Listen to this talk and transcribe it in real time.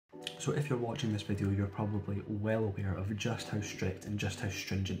So if you're watching this video, you're probably well aware of just how strict and just how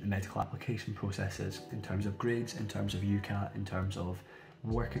stringent the medical application process is in terms of grades, in terms of UCAT, in terms of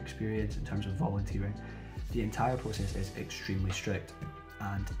work experience, in terms of volunteering. The entire process is extremely strict,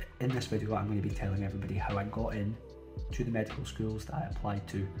 and in this video I'm going to be telling everybody how I got in to the medical schools that I applied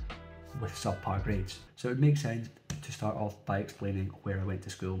to with subpar grades. So it makes sense to start off by explaining where I went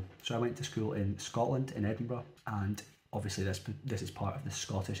to school. So I went to school in Scotland, in Edinburgh, and obviously this is part of the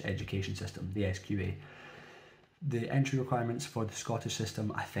Scottish education system, the SQA. The entry requirements for the Scottish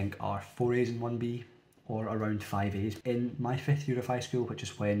system I think are 4 A's and 1 B, or around 5 A's. In my 5th year of high school, which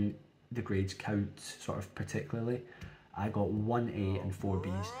is when the grades count sort of particularly, I got 1 A and 4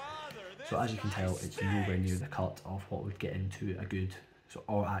 B's. So as you can tell, it's nowhere near the cut of what would get into a good,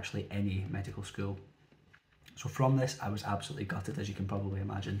 or actually any medical school. So from this I was absolutely gutted, as you can probably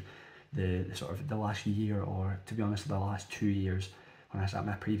imagine. The last year, or to be honest the last 2 years, when I sat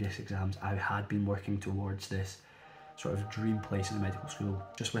my previous exams, I had been working towards this sort of dream place in a medical school.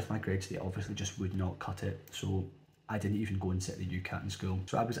 Just with my grades, they obviously just would not cut it, so I didn't even go and sit the UCAT in school.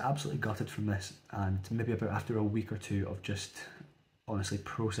 So I was absolutely gutted from this, and maybe about after a week or two of just honestly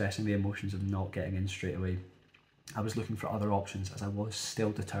processing the emotions of not getting in straight away, I was looking for other options, as I was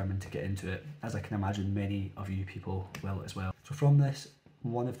still determined to get into it, as I can imagine many of you people will as well. So from this,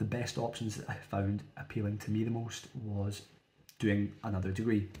 one of the best options that I found appealing to me the most was doing another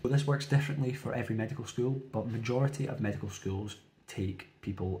degree. So this works differently for every medical school, but majority of medical schools take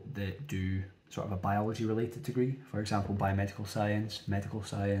people that do sort of a biology related degree. For example, biomedical science, medical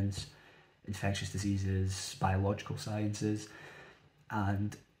science, infectious diseases, biological sciences,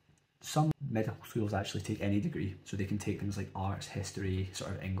 and some medical schools actually take any degree. So they can take things like arts, history,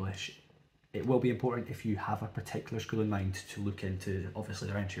 sort of English. It will be important if you have a particular school in mind to look into obviously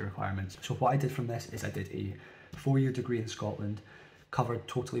their entry requirements. So what I did from this is I did a 4-year degree in Scotland, covered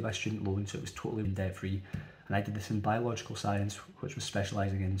totally by student loan, so it was totally debt free, and I did this in biological science, which was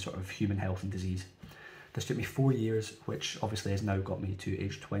specialising in sort of human health and disease. This took me 4 years, which obviously has now got me to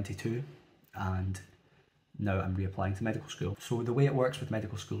age 22, and now I'm reapplying to medical school. So the way it works with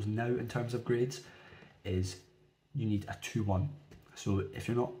medical schools now in terms of grades is you need a 2-1. So if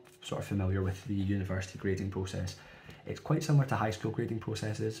you're not sort of familiar with the university grading process, it's quite similar to high school grading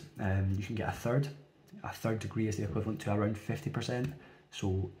processes. You can get a third degree is the equivalent to around 50%,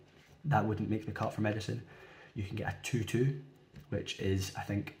 so that wouldn't make the cut for medicine. You can get a 2-2, which is I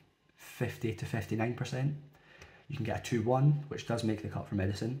think 50 to 59%. You can get a 2-1, which does make the cut for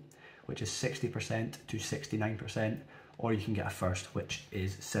medicine, which is 60% to 69%, or you can get a first, which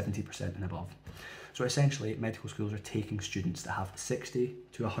is 70% and above. So essentially, medical schools are taking students that have 60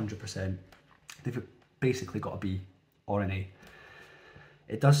 to 100%. They've basically got a B or an A.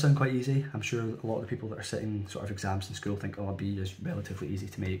 It does sound quite easy. I'm sure a lot of the people that are sitting sort of exams in school think, oh, a B is relatively easy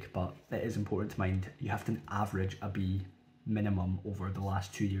to make, but it is important to mind you have to average a B minimum over the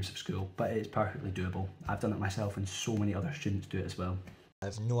last 2 years of school, but it is perfectly doable. I've done it myself, and so many other students do it as well. I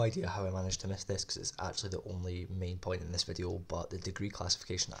have no idea how I managed to miss this, because it's actually the only main point in this video, but the degree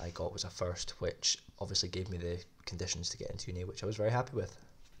classification that I got was a first, which obviously gave me the conditions to get into uni, which I was very happy with.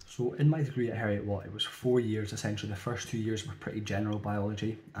 So in my degree at Heriot-Watt, it was 4 years essentially. The first 2 years were pretty general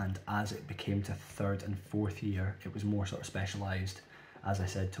biology, and as it became to 3rd and 4th year, it was more sort of specialised, as I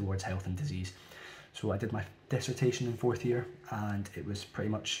said, towards health and disease. So I did my dissertation in 4th year, and it was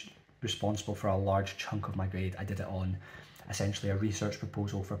pretty much responsible for a large chunk of my grade. I did it on essentially a research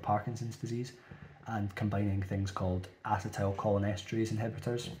proposal for Parkinson's disease, and combining things called acetylcholinesterase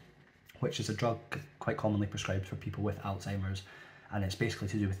inhibitors, which is a drug quite commonly prescribed for people with Alzheimer's, and it's basically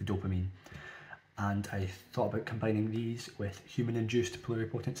to do with the dopamine. And I thought about combining these with human-induced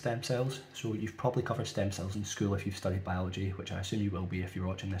pluripotent stem cells. So you've probably covered stem cells in school if you've studied biology, which I assume you will be if you're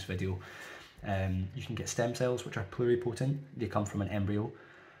watching this video. You can get stem cells which are pluripotent. They come from an embryo.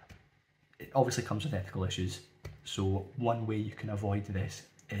 It obviously comes with ethical issues. So one way you can avoid this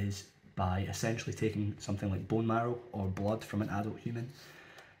is by essentially taking something like bone marrow or blood from an adult human,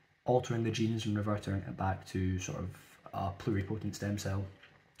 altering the genes and reverting it back to sort of a pluripotent stem cell,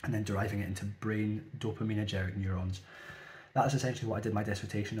 and then deriving it into brain dopaminergic neurons. That's essentially what I did my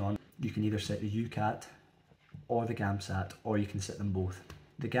dissertation on. You can either sit the UCAT or the GAMSAT, or you can sit them both.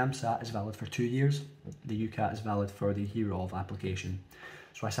 The GAMSAT is valid for 2 years, the UCAT is valid for the year of application.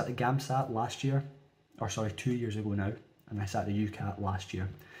 So I sat the GAMSAT last year, or sorry, 2 years ago now, and I sat the UCAT last year.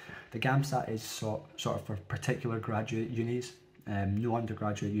 The GAMSAT is sort of for particular graduate unis. No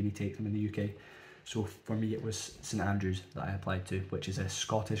undergraduate uni take them in the UK. So for me it was St Andrews that I applied to, which is a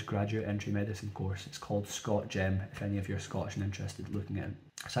Scottish graduate entry medicine course. It's called ScotGEM, if any of you are Scottish and interested looking at it.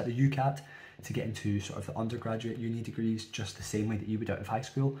 I sat the UCAT to get into sort of the undergraduate uni degrees just the same way that you would out of high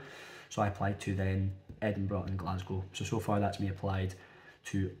school. So I applied to then Edinburgh and Glasgow. So far that's me applied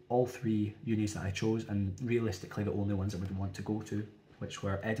to all 3 unis that I chose, and realistically the only ones I would want to go to, which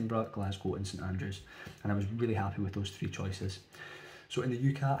were Edinburgh, Glasgow and St Andrews. And I was really happy with those 3 choices. So in the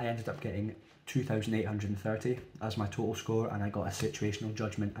UCAT I ended up getting 2,830 as my total score, and I got a situational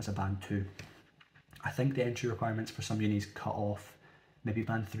judgment as a band 2. I think the entry requirements for some unis cut off maybe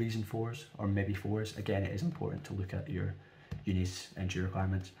band 3s and 4s, or maybe 4s. Again, it is important to look at your uni's entry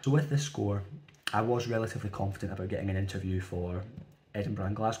requirements. So with this score, I was relatively confident about getting an interview for Edinburgh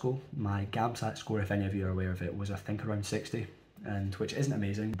and Glasgow. My GAMSAT score, if any of you are aware of it, was I think around 60, and which isn't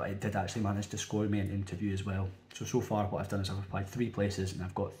amazing, but it did actually manage to score me an interview as well. So far what I've done is I've applied 3 places and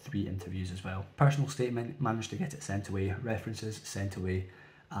I've got 3 interviews as well. Personal statement, managed to get it sent away, references sent away,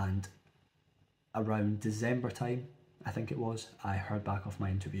 and around December time, I think it was, I heard back off my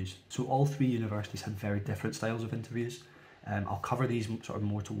interviews. So all 3 universities had very different styles of interviews. I'll cover these sort of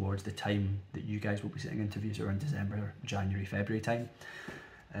more towards the time that you guys will be sitting interviews, around December, January, February time.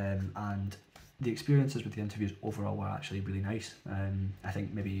 And the experiences with the interviews overall were actually really nice. I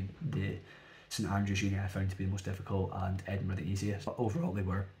think maybe the St Andrews uni I found to be the most difficult, and Edinburgh the easiest, but overall they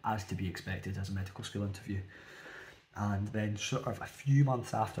were as to be expected as a medical school interview. And then sort of a few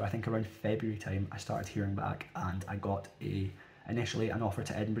months after, I think around February time, I started hearing back, and I got initially an offer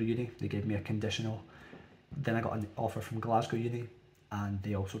to Edinburgh uni. They gave me a conditional. Then I got an offer from Glasgow uni, and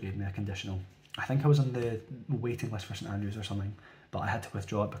they also gave me a conditional. I think I was on the waiting list for St Andrews or something, but I had to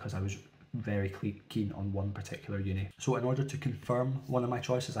withdraw it because I was very keen on one particular uni. So in order to confirm one of my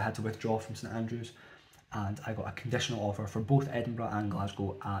choices, I had to withdraw from St Andrews, and I got a conditional offer for both Edinburgh and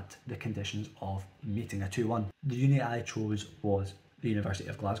Glasgow at the conditions of meeting a 2-1. The uni I chose was the University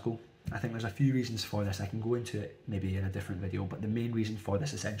of Glasgow. I think there's a few reasons for this. I can go into it maybe in a different video, but the main reason for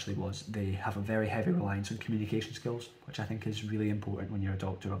this essentially was they have a very heavy reliance on communication skills, which I think is really important when you're a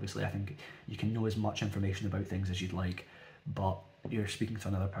doctor. Obviously, I think you can know as much information about things as you'd like, but you're speaking to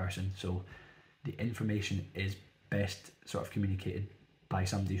another person, so the information is best sort of communicated by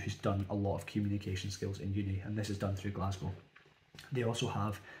somebody who's done a lot of communication skills in uni, and this is done through Glasgow. They also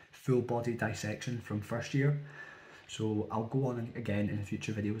have full body dissection from first year, so I'll go on again in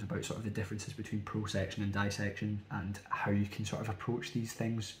future videos about sort of the differences between prosection and dissection and how you can sort of approach these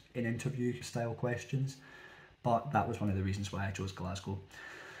things in interview style questions, but that was one of the reasons why I chose Glasgow.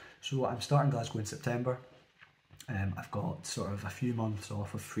 So I'm starting Glasgow in September. I've got sort of a few months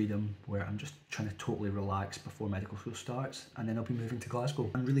off of freedom where I'm just trying to totally relax before medical school starts, and then I'll be moving to Glasgow.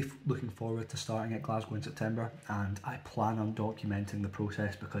 I'm really looking forward to starting at Glasgow in September, and I plan on documenting the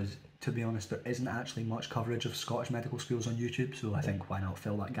process because, to be honest, there isn't actually much coverage of Scottish medical schools on YouTube, so I think why not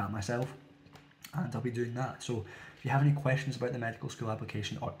fill that gap myself, and I'll be doing that. So if you have any questions about the medical school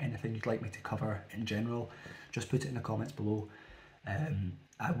application or anything you'd like me to cover in general, just put it in the comments below.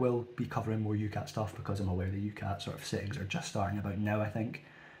 I will be covering more UCAT stuff because I'm aware the UCAT sort of sittings are just starting about now, I think,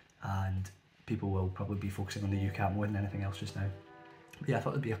 and people will probably be focusing on the UCAT more than anything else just now. But yeah, I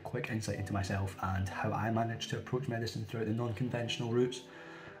thought it would be a quick insight into myself and how I managed to approach medicine throughout the non-conventional routes.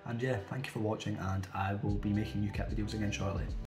 And yeah, thank you for watching, and I will be making UCAT videos again shortly.